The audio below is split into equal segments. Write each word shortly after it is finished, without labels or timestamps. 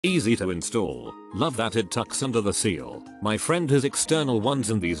easy to install. Love that it tucks under the seal. My friend has external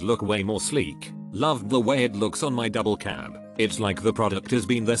ones and these look way more sleek. Loved the way it looks on my double cab. It's like the product has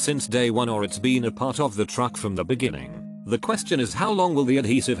been there since day one or it's been a part of the truck from the beginning. The question is, how long will the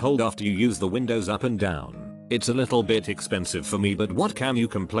adhesive hold after you use the windows up and down? It's a little bit expensive for me, but what can you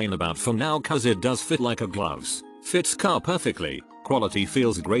complain about for now, cause it does fit like a glove. Fits car perfectly. Quality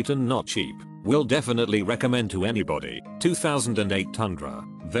feels great and not cheap. Will definitely recommend to anybody. 2008 Tundra.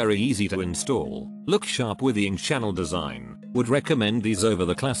 Very easy to install. Look sharp with the ink channel design. Would recommend these over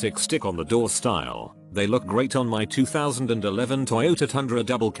the classic stick on the door style. They look great on my 2011 Toyota Tundra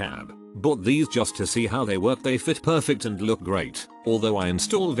double cab. Bought these just to see how they work. They fit perfect and look great. Although I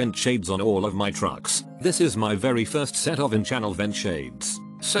install vent shades on all of my trucks, this is my very first set of in-channel vent shades.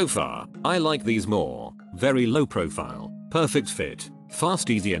 So far, I like these more. Very low profile, perfect fit, fast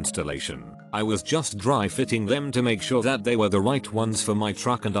easy installation. I was just dry fitting them to make sure that they were the right ones for my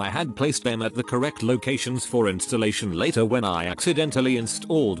truck, and I had placed them at the correct locations for installation later when I accidentally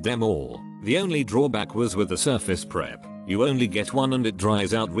installed them all. The only drawback was with the surface prep. You only get one and it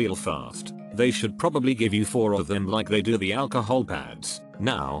dries out real fast. They should probably give you 4 of them like they do the alcohol pads.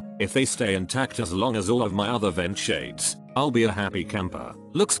 Now, if they stay intact as long as all of my other vent shades, I'll be a happy camper.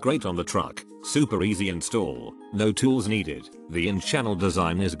 Looks great on the truck. Super easy install. No tools needed. The in-channel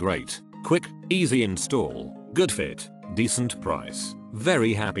design is great. Quick, easy install. Good fit. Decent price.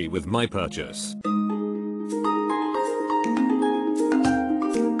 Very happy with my purchase.